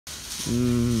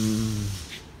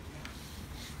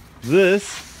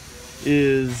This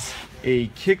is a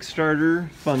Kickstarter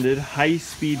funded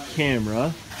high-speed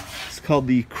camera. It's called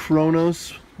the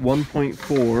Kronos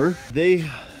 1.4. They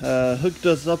hooked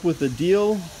us up with a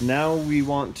deal. Now we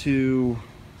want to,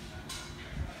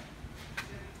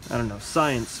 I don't know,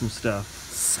 science some stuff.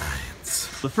 Science.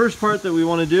 The first part that we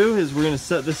want to do is we're going to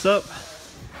set this up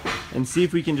and see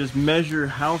if we can just measure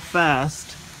how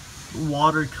fast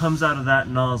water comes out of that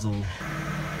nozzle. Okay,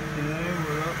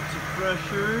 we're up to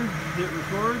pressure. Hit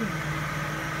record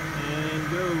and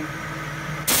go.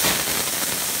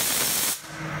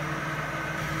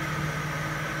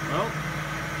 Well,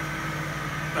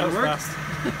 that worked.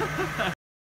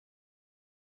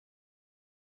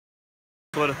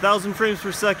 So at 1,000 frames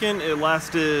per second, it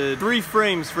lasted 3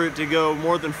 frames for it to go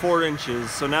more than 4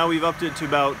 inches. So now we've upped it to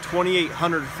about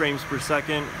 2,800 frames per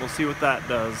second. We'll see what that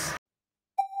does.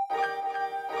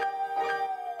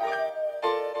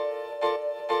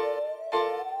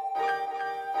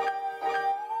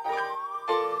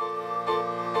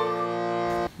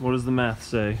 What does the math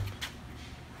say?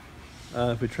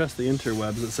 If we trust the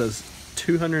interwebs, it says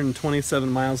 227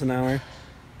 miles an hour,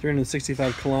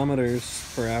 365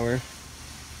 kilometers per hour,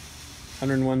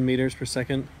 101 meters per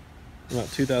second,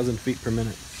 about 2,000 feet per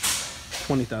minute.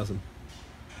 20,000.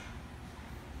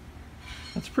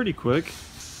 That's pretty quick.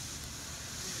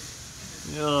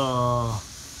 Oh,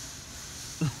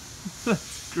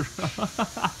 that's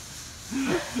gross.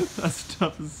 That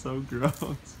stuff is so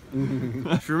gross.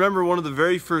 If you remember one of the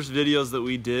very first videos that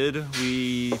we did,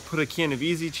 we put a can of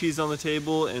Easy Cheese on the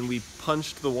table and we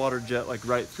punched the Waterjet like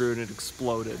right through and it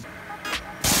exploded.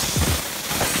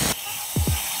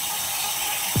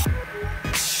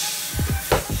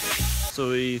 So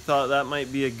we thought that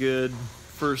might be a good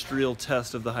first real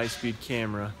test of the high-speed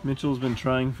camera. Mitchell's been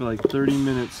trying for like 30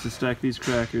 minutes to stack these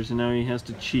crackers and now he has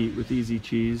to cheat with Easy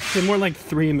Cheese. Okay, more like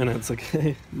 3 minutes,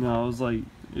 okay? No, it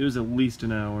was at least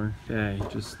an hour. Okay,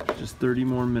 just 30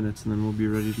 more minutes and then we'll be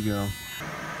ready to go.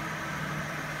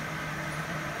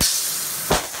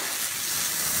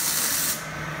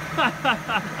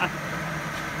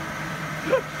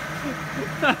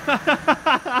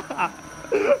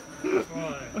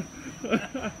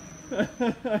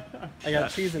 I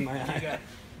got cheese in my eye.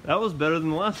 That was better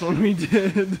than the last one we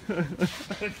did.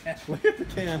 Look at the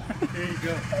can. There you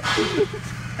go.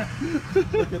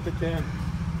 Look at the can.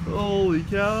 Holy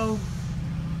cow.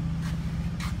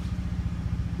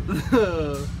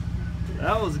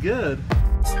 That was good.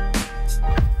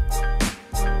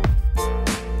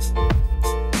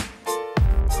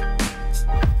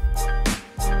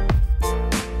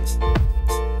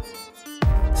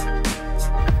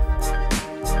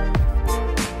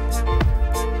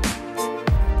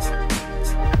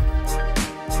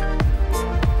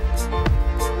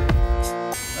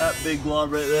 Big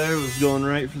glob right there was going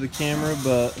right for the camera,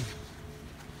 but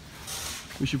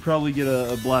we should probably get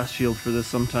a blast shield for this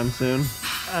sometime soon.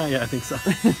 Yeah, I think so.